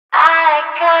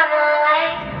kinda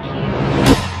like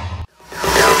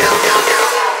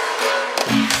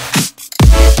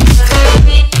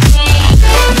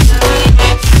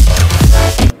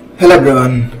Hello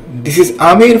everyone, this is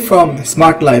Amir from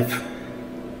Smart Life.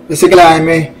 Basically, I am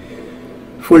a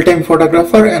full-time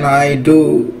photographer and I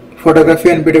do photography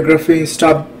and videography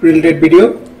stuff related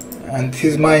video, and this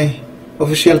is my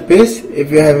official page.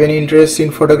 If you have any interest in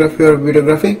photography or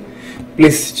videography,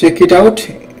 please check it out,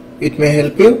 it may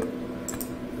help you.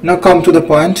 Now come to the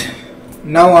point.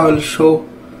 Now I will show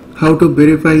how to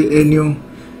verify a new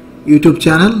YouTube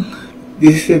channel.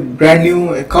 This is a brand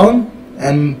new account,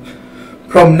 and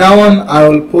from now on I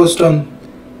will post on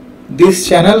this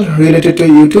channel related to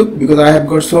YouTube because I have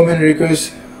got so many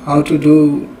requests how to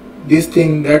do this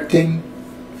thing, that thing.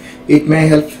 It may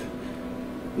help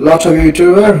lots of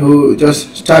YouTubers who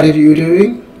just started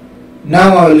YouTubing.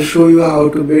 Now I will show you how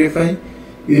to verify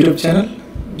YouTube channel.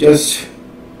 Just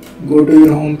go to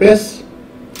your home page.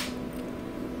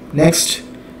 Next,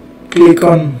 click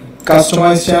on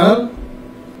customize channel.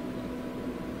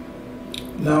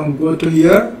 Now go to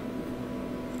here.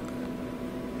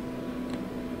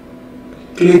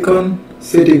 Click on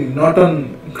setting, not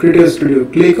on Creator Studio.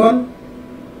 Click on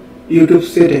YouTube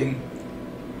setting,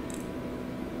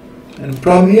 and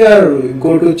from here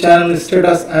go to channel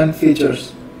status and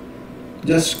features.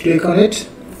 Just click on it.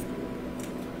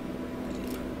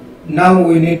 Now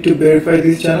we need to verify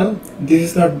this channel.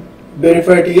 This is not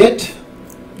verified yet.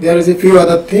 There is a few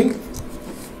other things.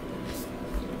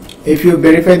 If you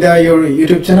verify your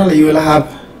YouTube channel, you will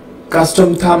have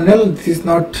custom thumbnail. This is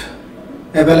not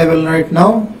available right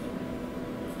now,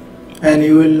 and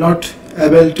you will not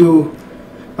able to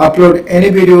upload any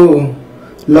video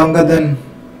longer than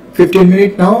 15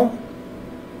 minutes now,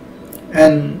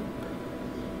 and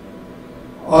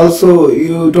also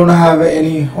you don't have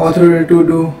any authority to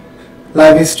do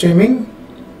live streaming,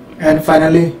 and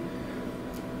finally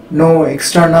no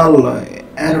external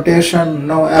annotation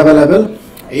now available.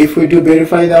 If we do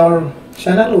verify our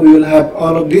channel, we will have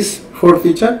all of these 4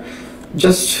 features.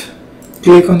 Just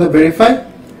click on the verify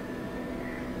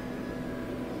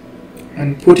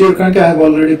and put your country. I have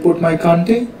already put my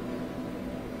country,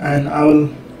 and I will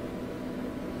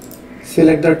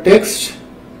select the text.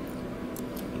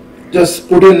 Just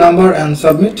put your number and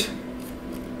submit.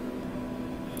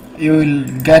 You will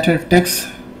get a text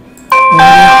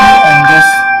immediately, and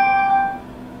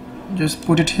just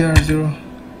put it here 0.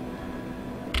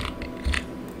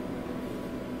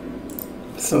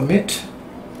 Submit.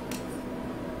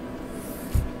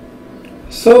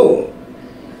 So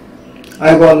I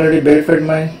have already verified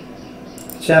my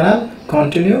channel.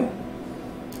 Continue,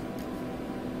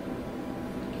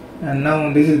 and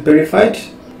now this is verified,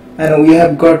 and we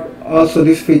have got also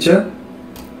this feature: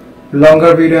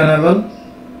 longer video enable,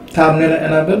 thumbnail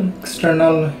enable,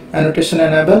 external annotation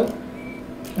enable,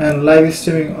 and live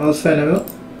streaming also enable.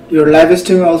 Your live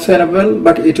streaming also enable,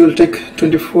 but it will take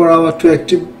 24 hours to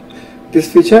active this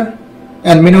feature.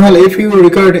 And meanwhile, if you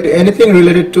record anything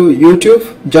related to YouTube,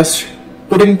 just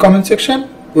put it in comment section.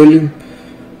 We'll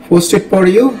post it for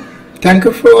you. Thank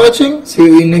you for watching. See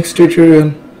you in next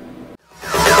tutorial.